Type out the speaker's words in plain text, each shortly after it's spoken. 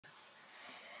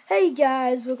Hey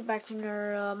guys, welcome back to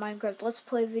another Minecraft Let's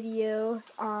Play video.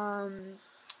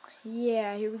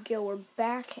 Yeah, here we go. We're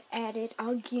back at it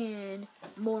again.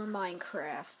 More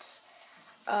Minecraft.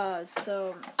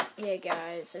 Yeah,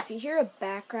 guys, if you hear a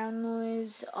background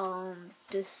noise,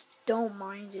 just don't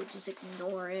mind it. Just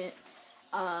ignore it.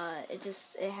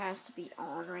 It has to be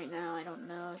on right now. I don't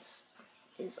know. It just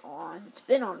is on. It's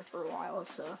been on for a while,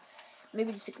 so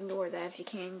maybe just ignore that if you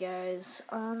can, guys.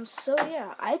 So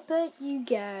yeah, I bet you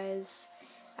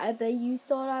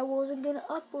thought I wasn't gonna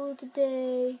upload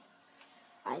today.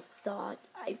 I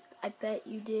bet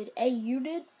you did. Hey, you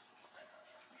did?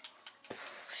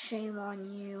 Pff, shame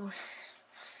on you.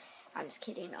 I'm just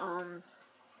kidding.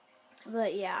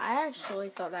 But yeah, I actually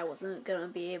thought I wasn't gonna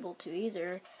be able to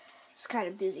either. It's kind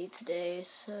of busy today,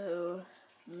 so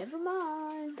never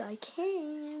mind. I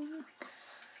can.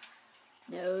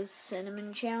 No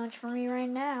cinnamon challenge for me right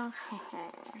now.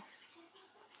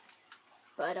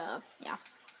 But, yeah.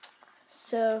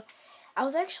 So, I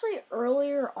was actually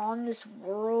earlier on this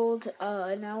world,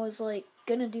 and I was, like,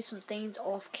 gonna do some things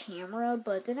off camera,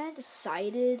 but then I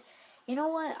decided, you know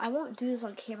what, I won't do this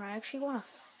on camera, I actually want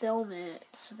to film it.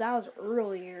 So that was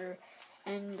earlier,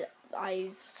 and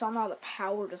somehow the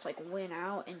power just, like, went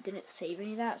out and didn't save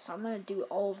any of that, so I'm gonna do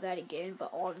all of that again,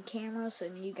 but on camera, so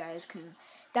then you guys can,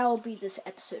 that will be this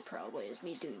episode probably, is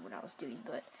me doing what I was doing,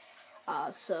 but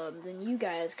so then you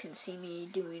guys can see me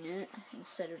doing it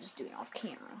instead of just doing it off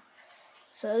camera.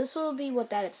 So this will be what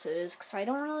that episode is, because I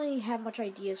don't really have much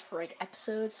ideas for like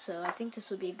episodes, so I think this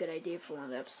would be a good idea for one of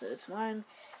the episodes. What I'm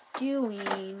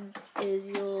doing is,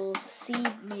 you'll see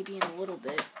maybe in a little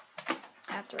bit,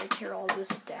 after I tear all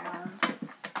this down,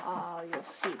 you'll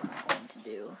see what I'm going to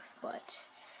do. But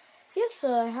yes,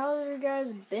 how have you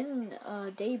guys been,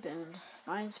 day been?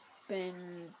 Mine's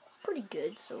been pretty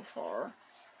good so far.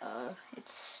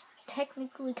 It's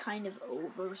technically kind of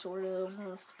over, sort of,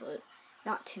 almost, but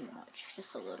not too much,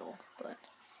 just a little, but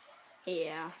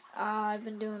yeah, I've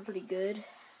been doing pretty good.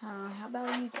 How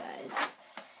about you guys?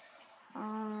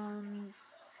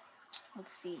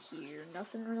 Let's see here,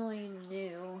 nothing really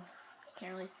new.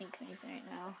 Can't really think of anything right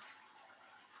now.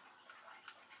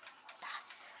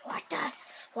 What the?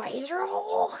 Why is there a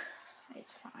hole?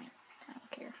 It's fine, I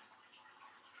don't care.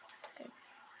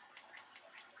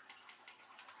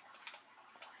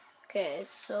 Okay,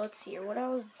 so let's see here, what I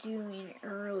was doing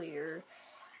earlier,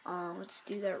 let's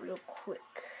do that real quick.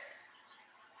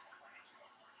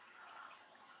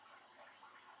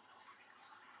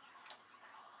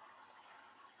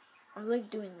 I was like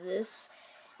doing this,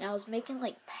 and I was making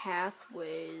like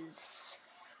pathways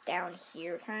down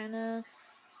here, kinda,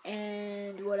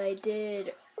 and what I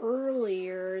did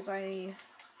earlier is I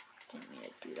didn't mean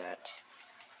to do that.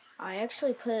 I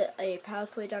actually put a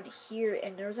pathway down here,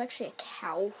 and there was actually a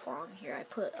cow farm here. I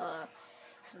put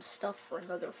some stuff for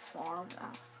another farm.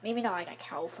 Maybe not like a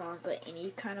cow farm, but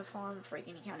any kind of farm for like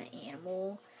any kind of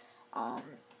animal.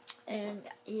 And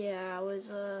yeah, I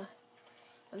was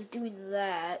doing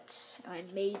that, and I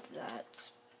made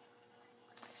that.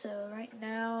 So right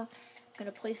now, I'm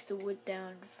gonna place the wood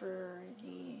down for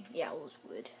yeah, it was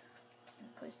wood. I'm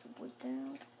gonna place the wood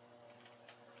down.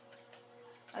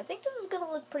 I think this is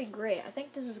gonna look pretty great. I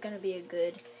think this is gonna be a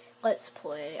good let's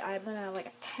play. I'm gonna have like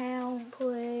a town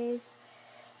place.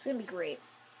 It's gonna be great.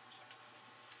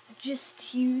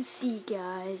 Just you see,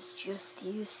 guys. Just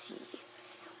you see.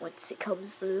 Once it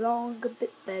comes along a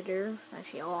bit better,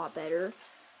 actually a lot better,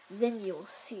 then you'll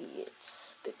see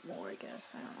it a bit more, I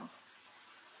guess. I don't know.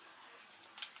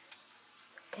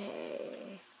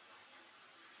 Okay.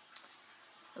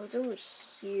 I was over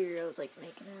here. I was like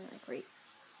making it like right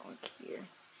here.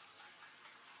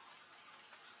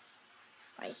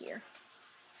 Right here.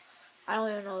 I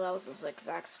don't even know that was this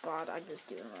exact spot. I'm just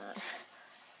doing that.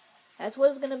 That's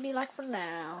what it's gonna be like for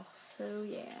now. So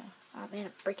yeah. Oh man,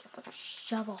 I'm breaking up with a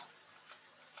shovel.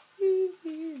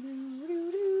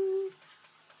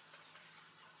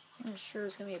 I'm sure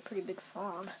it's gonna be a pretty big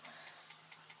farm.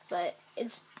 But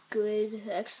it's good.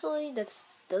 Actually, that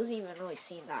doesn't even really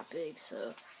seem that big,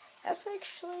 so that's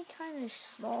actually kind of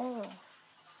small.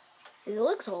 It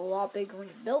looks a lot bigger when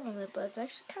you're building it, but it's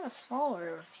actually kind of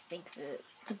smaller if you think of it.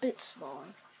 It's a bit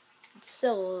smaller. It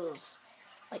still is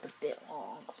like a bit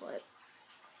long, but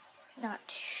not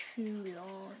too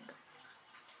long.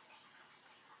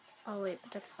 Oh wait,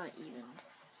 but that's not even.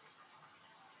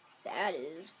 That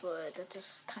is, but that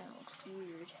just kind of looks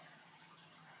weird.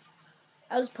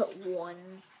 I'll just put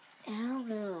one. I don't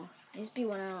know. Needs to be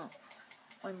one out.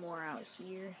 One more out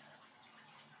here.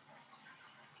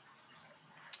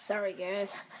 Sorry,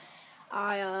 guys.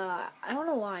 I don't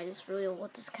know why. I just really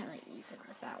want this kind of even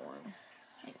with that one.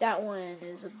 Like that one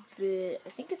is a bit, I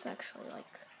think it's actually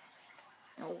like,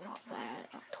 no, not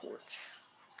that, not torch.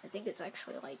 I think it's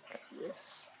actually like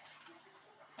this.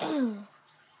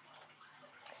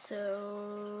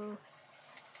 So,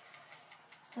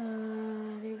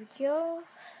 there we go.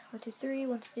 1, 2, 3,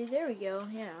 1, 2, 3, there we go,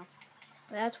 yeah.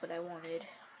 That's what I wanted.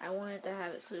 I wanted to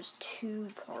have it so there's 2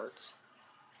 parts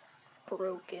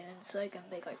broken, so I can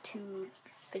make like 2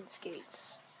 fence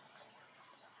gates.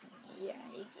 Yeah,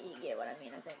 you get what I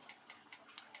mean, I think.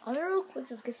 I'm gonna real quick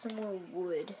just get some more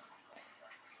wood,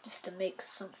 just to make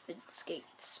some fence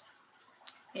gates.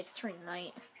 It's turning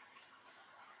night.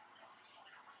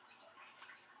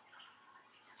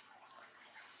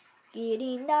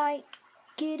 Getting night,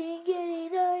 getting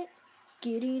night,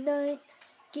 getting night,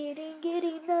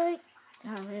 getting night.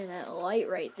 Oh man, that light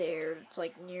right there, it's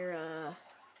like near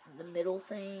the middle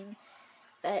thing.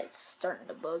 That's starting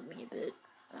to bug me a bit.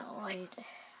 That light.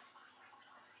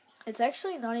 It's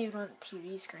actually not even on the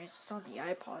TV screen, it's on the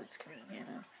iPod screen,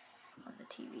 on the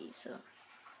TV, so.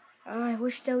 Oh, I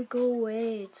wish that would go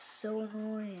away, it's so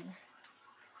annoying.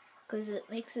 Because it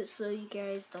makes it so you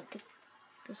guys don't get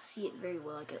to see it very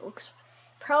well. Like, it looks,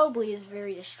 probably is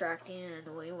very distracting and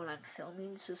annoying when I'm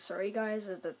filming, so sorry guys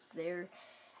that that's there.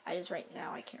 I just, right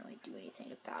now, I can't really do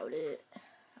anything about it.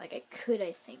 Like, I could,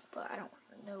 I think, but I don't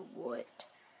know what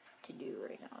to do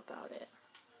right now about it.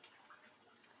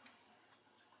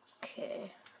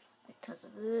 Okay, make tons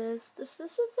of this.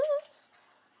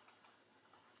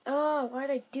 Oh, why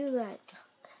did I do that?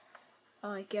 Oh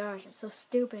my gosh, I'm so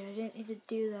stupid. I didn't need to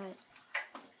do that.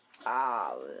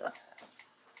 Oh.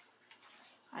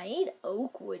 I need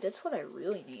oak wood. That's what I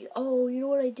really need. Oh, you know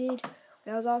what I did?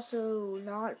 When I was also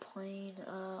not playing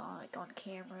like on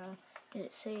camera,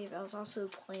 didn't save. I was also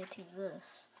planting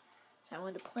this. So I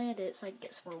wanted to plant it so I could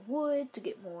get some more wood, to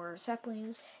get more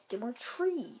saplings, get more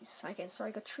trees. So I can start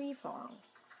like a tree farm.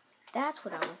 That's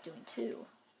what I was doing too.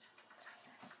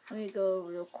 Let me go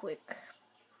real quick.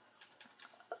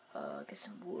 Get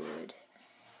some wood.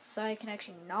 So I can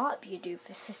actually not be a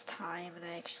doofus this time and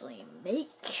I actually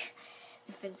make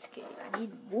the fence gate. I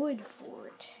need wood for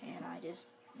it. And I just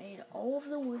made all of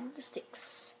the wood and the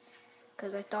sticks.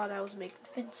 Because I thought I was making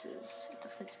fences. It's a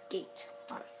fence gate,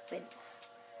 not a fence.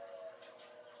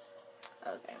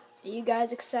 Okay. Are you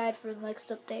guys excited for the next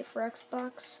update for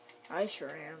Xbox? I sure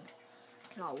am.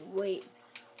 Cannot wait.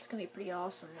 It's gonna be pretty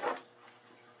awesome.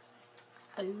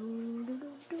 1,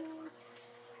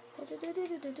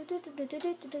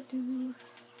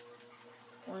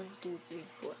 2, 3,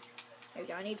 4. There we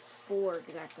go. I need 4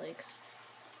 exactly.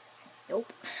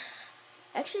 Nope.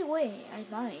 Actually, wait. I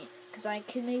might. Because I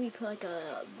could maybe put like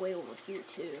a way over here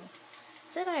too.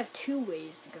 Said I have 2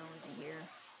 ways to go into here.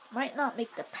 Might not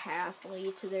make the path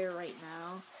lead to there right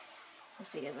now.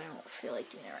 Just because I don't feel like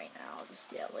doing it right now. I'll just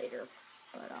do that later.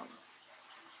 But,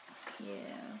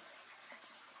 yeah.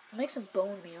 I'll make some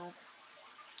bone meal.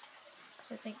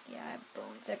 Because I think, yeah, I have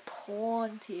bones. I have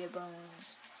plenty of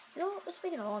bones. You know, let's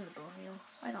make it all in the bone meal.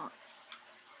 Why not?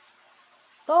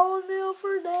 Bone meal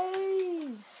for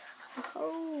days!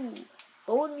 Oh,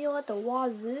 bone meal at the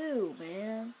wazoo,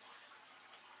 man.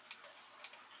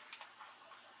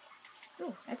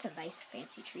 Ooh, that's a nice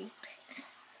fancy tree.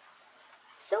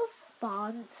 So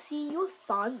fancy, you're a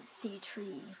fancy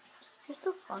tree. You're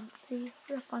so fancy,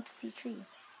 you're a fancy tree.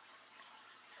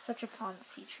 Such a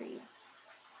fancy tree.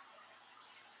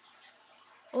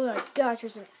 Oh my gosh,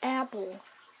 there's an apple.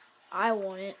 I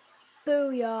want it.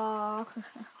 Booyah!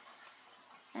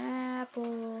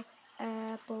 Apple,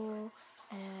 apple,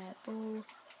 apple,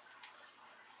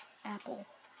 apple.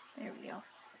 There we go.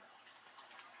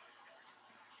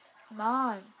 Come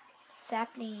on.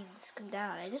 Saplings, come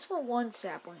down. I just want 1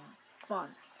 sapling. Come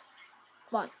on.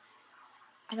 Come on.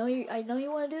 I know you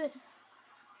want to do it.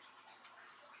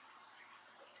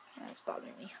 That's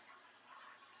bothering me.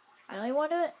 I know you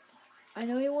want to do it. I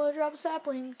know you want to drop a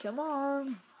sapling. Come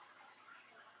on.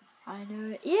 I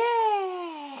know it.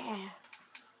 Yeah!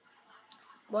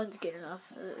 1's good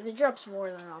enough. If it drops more,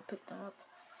 then I'll pick them up.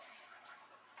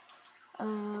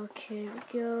 Okay, we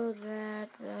go.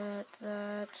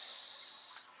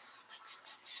 That's...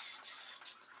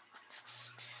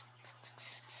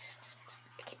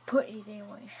 I can't put anything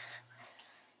away.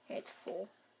 Okay, it's full.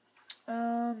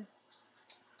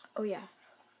 Oh yeah.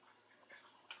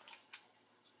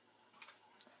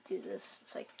 Let's do this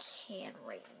since I can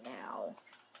right now.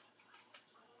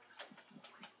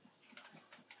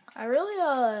 I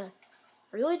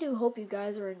really do hope you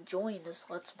guys are enjoying this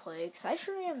Let's Play, because I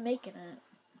sure am making it.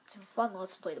 It's a fun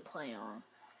Let's Play to play on.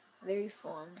 Very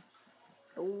fun.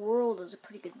 The world is a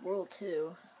pretty good world,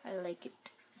 too. I like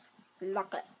it.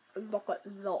 Lock it. Lock it.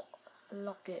 Lock.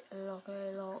 Lock it, lock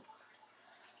it, lock.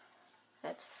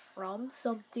 That's from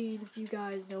something. If you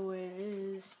guys know what it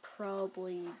is,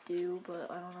 probably do, but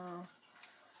I don't know.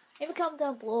 Maybe comment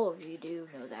down below if you do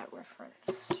know that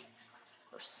reference.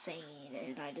 Or saying,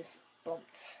 and I just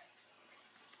bumped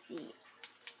the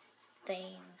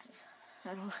thing. I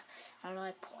don't know,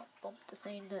 I bumped the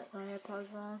thing that my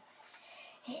iPod's on.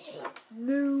 And it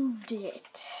moved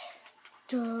it.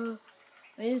 Duh.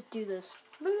 Let me just do this.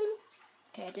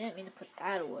 Okay, I didn't mean to put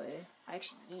that away. I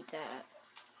actually need that.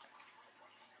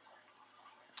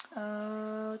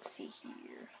 Let's see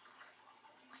here.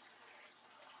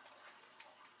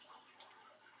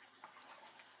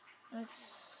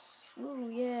 Ooh,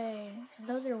 yay.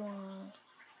 Another one.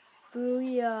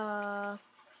 Booyah.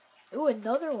 Ooh,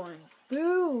 another one.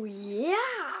 Boo,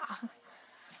 yeah.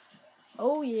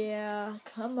 Oh, yeah.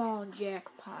 Come on,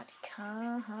 jackpot.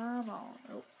 Come on.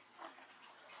 Oh.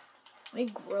 Let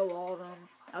me grow all of them.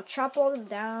 I'll chop all of them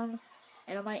down,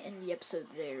 and I might end the episode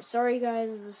there. Sorry,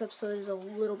 guys, this episode is a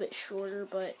little bit shorter,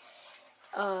 but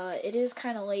it is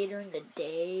kind of later in the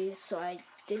day, so I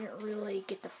didn't really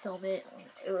get to film it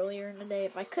earlier in the day.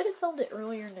 If I could have filmed it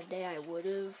earlier in the day, I would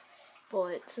have.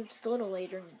 But since it's a little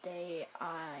later in the day,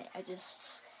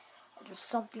 there's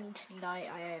something tonight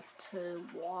I have to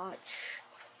watch,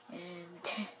 and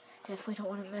definitely don't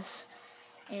want to miss.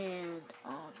 And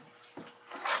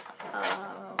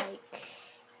like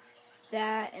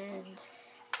that, and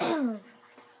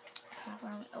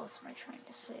what else am I trying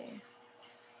to say?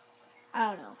 I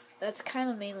don't know. That's kind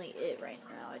of mainly it right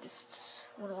now. I just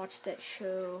want to watch that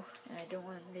show, and I don't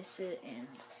want to miss it. And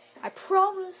I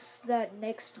promise that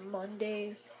next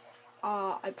Monday,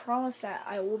 I promise that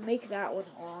I will make that one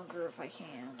longer if I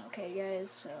can. Okay,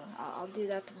 guys? So I'll do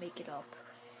that to make it up.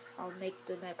 I'll make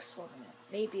the next one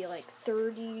maybe like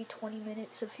 30, 20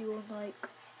 minutes if you would like.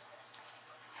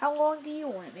 How long do you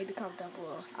want it? Maybe comment down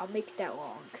below. I'll make it that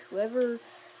long. Whoever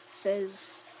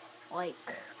says,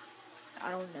 like,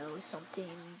 I don't know, something,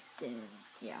 then,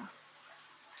 yeah.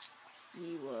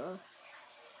 You,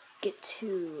 get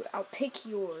to, I'll pick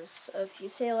yours. If you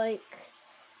say, like,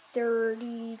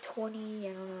 30, 20,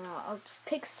 I don't know, I'll just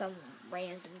pick some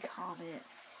random comment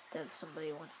that if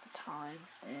somebody wants the time,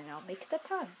 and I'll make it that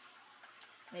time.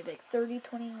 Maybe, like, 30,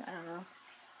 20, I don't know.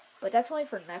 But that's only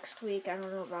for next week. I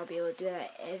don't know if I'll be able to do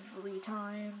that every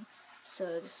time.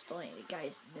 So just letting you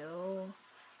guys know.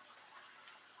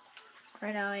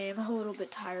 Right now I am a little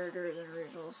bit tireder than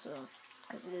usual, so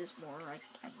because it is more like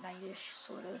at nightish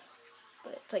sort of.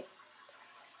 But it's like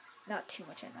not too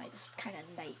much at night, just kind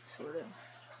of night sort of.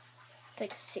 It's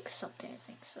like 6 something, I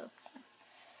think. So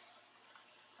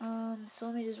so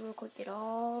let me just real quick get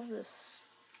all of this.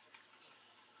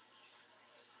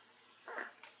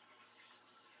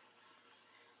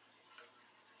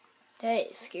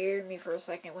 That scared me for a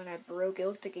second when I broke it. It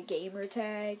looked like a gamer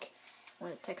tag.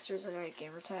 When the textures looked like a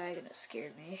gamer tag, and it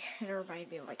scared me. And it reminded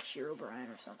me of like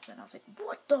Herobrine or something. I was like,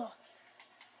 what the?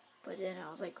 But then I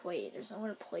was like, wait, there's no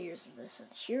other players in this, and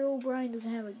Herobrine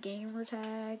doesn't have a gamer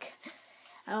tag.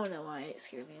 I don't know why it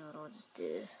scared me a little. It just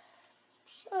did.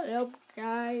 Shut up,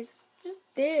 guys. Just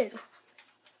did.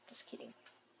 Just kidding.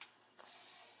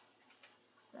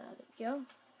 There we go.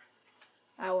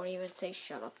 I won't even say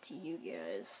shut up to you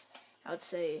guys. I would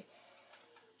say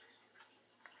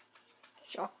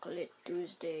Chocolate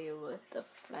Tuesday with the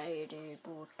Friday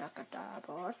Bota.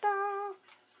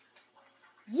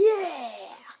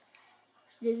 Yeah!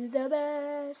 This is the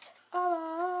best of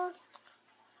all.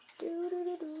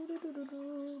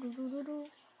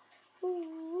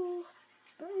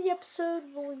 Remember the episode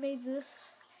when we made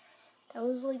this? That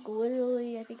was like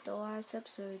literally, I think, the last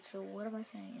episode, so what am I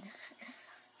saying?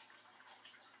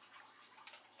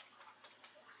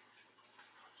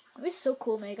 It would be so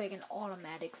cool to make like an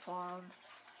automatic farm.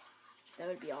 That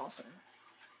would be awesome.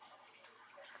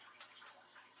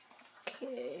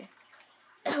 Okay.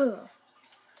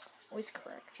 Always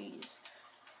correct, jeez.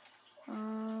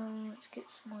 Let's get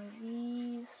some more of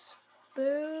these.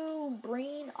 Boo!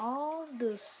 Bring on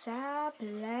the saplings.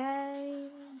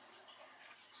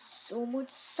 So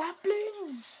much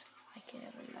saplings! I can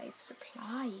have a life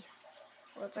supply.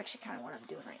 Well, that's actually kind of what I'm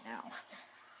doing right now.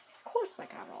 Of course I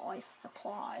got a life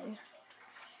supply.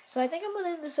 So I think I'm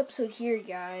gonna end this episode here,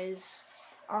 guys.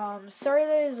 Sorry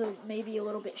that it was maybe a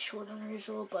little bit shorter than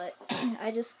usual, but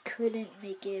I just couldn't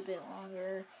make it a bit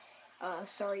longer.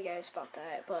 Sorry guys about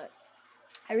that, but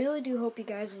I really do hope you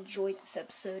guys enjoyed this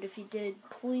episode. If you did,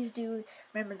 please do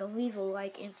remember to leave a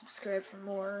like and subscribe for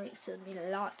more. It would mean a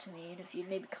lot to me, and if you'd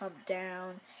maybe comment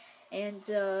down. And,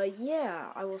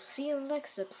 yeah, I will see you in the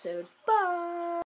next episode. Bye!